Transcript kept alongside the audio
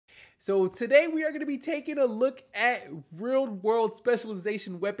So today we are going to be taking a look at real world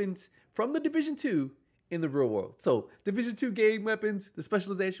specialization weapons from the Division 2 in the real world. So Division 2 game weapons, the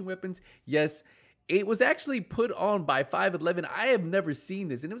specialization weapons, yes, it was actually put on by 511. I have never seen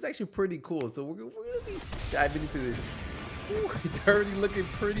this and it was actually pretty cool. So we're going to be diving into this. Ooh, it's already looking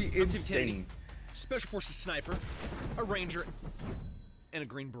pretty insane. Special Forces sniper, a ranger, and a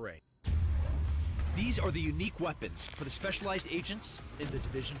green beret. These are the unique weapons for the specialized agents in the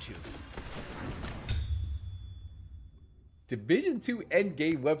Division 2. Division 2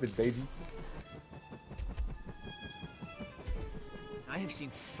 endgame weapons, baby. I have seen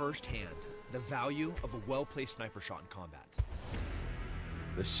firsthand the value of a well-placed sniper shot in combat.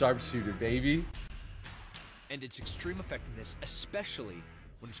 The sharpshooter, baby. And its extreme effectiveness, especially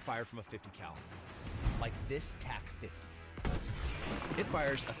when it's fired from a 50 cal, like this TAC 50. It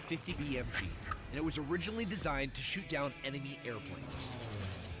fires a 50 BMG, and it was originally designed to shoot down enemy airplanes.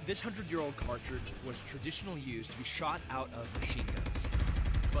 This 100-year-old cartridge was traditionally used to be shot out of machine guns.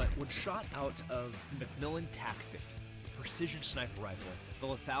 But when shot out of the Macmillan TAC 50, precision sniper rifle, the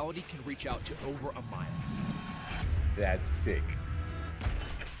lethality can reach out to over a mile. That's sick.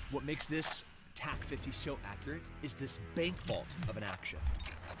 What makes this TAC 50 so accurate is this bank vault of an action.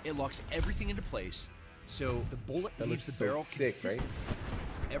 It locks everything into place, so the bullet leaves the barrel consistent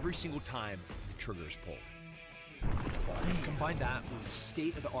every single time the trigger is pulled. Combine that with a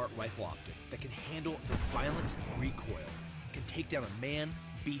state-of-the-art rifle optic that can handle the violent recoil, can take down a man,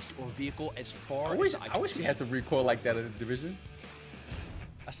 beast, or vehicle as far as I wish he had some recoil like that in the Division.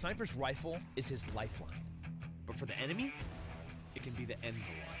 A sniper's rifle is his lifeline, but for the enemy, it can be the end of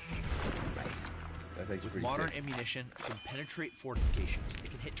the line. With modern ammunition, it can penetrate fortifications.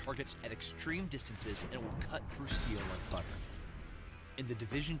 It can hit targets at extreme distances, and it will cut through steel like butter. In the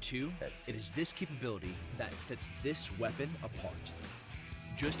Division 2, it is this capability that sets this weapon apart.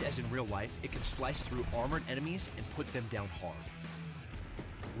 Just as in real life, it can slice through armored enemies and put them down hard.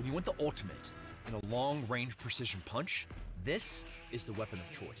 When you want the ultimate in a long-range precision punch, this is the weapon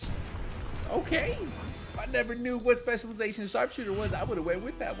of choice. Okay. If I never knew what specialization sharpshooter was, I would have went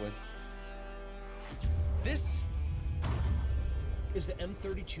with that one. This is the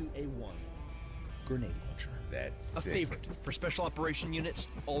M32A1 grenade launcher. That's a sick. favorite for special operation units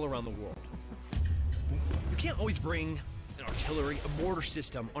all around the world. You can't always bring an artillery, a mortar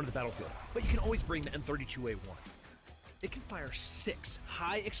system onto the battlefield, but you can always bring the M32A1. It can fire 6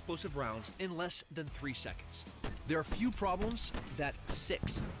 high explosive rounds in less than 3 seconds. There are few problems that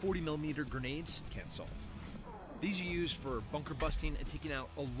 6 40mm grenades can't solve. These are used for bunker busting and taking out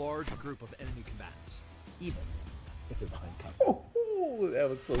a large group of enemy combatants, even if they're behind cover. Oh, that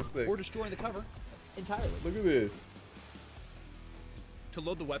was so sick. Or destroying the cover entirely. Look at this. To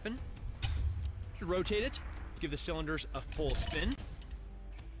load the weapon, you rotate it, give the cylinders a full spin,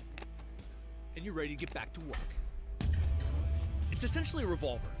 and you're ready to get back to work. It's essentially a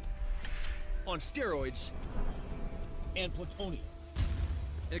revolver on steroids and plutonium.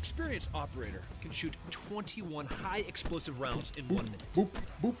 An experienced operator can shoot 21 high explosive rounds in 1 minute. Boop,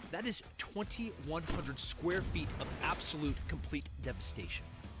 boop. That is 2,100 square feet of absolute complete devastation.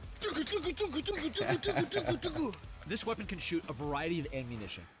 This weapon can shoot a variety of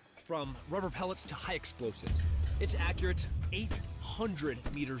ammunition, from rubber pellets to high explosives. It's accurate 800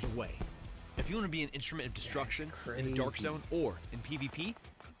 meters away. If you want to be an instrument of destruction in the dark zone or in PvP,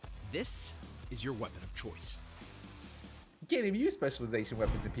 this is your weapon of choice. You can't even use specialization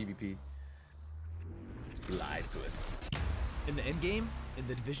weapons in PvP. You lied to us. In the endgame, in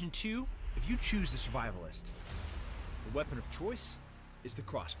the Division 2, if you choose the survivalist, the weapon of choice is the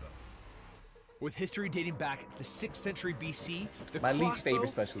crossbow. With history dating back to the 6th century BC, the crossbow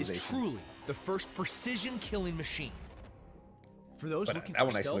is truly the first precision killing machine. For those looking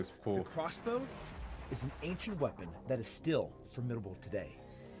for stealth, the crossbow is an ancient weapon that is still formidable today.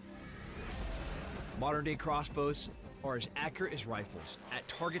 Modern day crossbows are as accurate as rifles at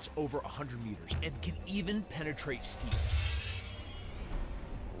targets over 100 meters and can even penetrate steel.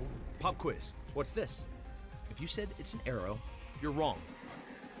 Pop quiz, what's this? If you said it's an arrow, you're wrong.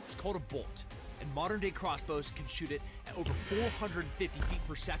 It's called a bolt, and modern day crossbows can shoot it at over 450 feet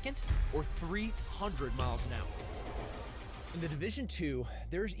per second or 300 miles an hour. In the Division 2,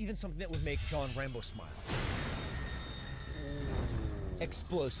 there's even something that would make John Rambo smile.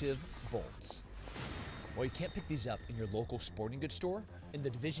 Explosive bolts. While you can't pick these up in your local sporting goods store, in the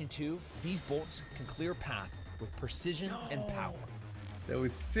Division 2, these bolts can clear a path with precision and power. That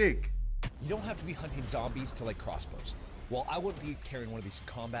was sick. You don't have to be hunting zombies to like crossbows. While I wouldn't be carrying one of these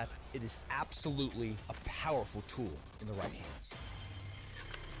in combat, it is absolutely a powerful tool in the right hands.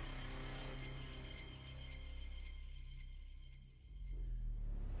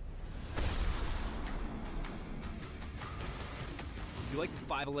 like the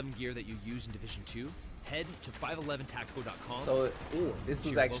 511 gear that you use in Division 2, head to 511tactical.com. So this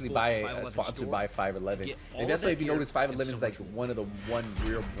was actually sponsored by 511. And that's why if you notice, 511 is like one of the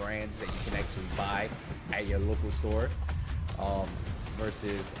real brands that you can actually buy at your local store,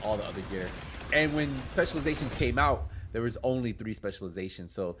 versus all the other gear. And when specializations came out, there was only 3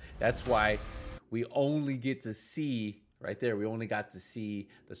 specializations. So that's why we only get to see, right there, we only got to see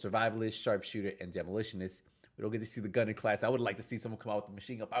the survivalist, sharpshooter, and demolitionist. We don't get to see the gunner class. I would like to see someone come out with the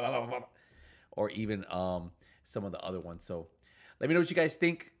machine gun, blah, blah, blah, blah, or even some of the other ones. So let me know what you guys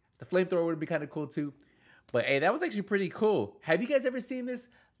think. The flamethrower would be kind of cool too. But hey, that was actually pretty cool. Have you guys ever seen this?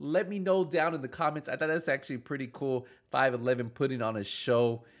 Let me know down in the comments. I thought that was actually pretty cool. 511 putting on a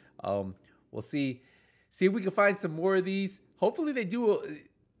show. We'll see if we can find some more of these. Hopefully they do.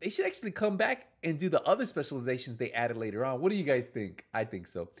 They should actually come back and do the other specializations they added later on. What do you guys think? I think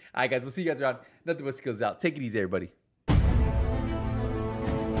so. All right, guys. We'll see you guys around. Nothing but skills out. Take it easy, everybody.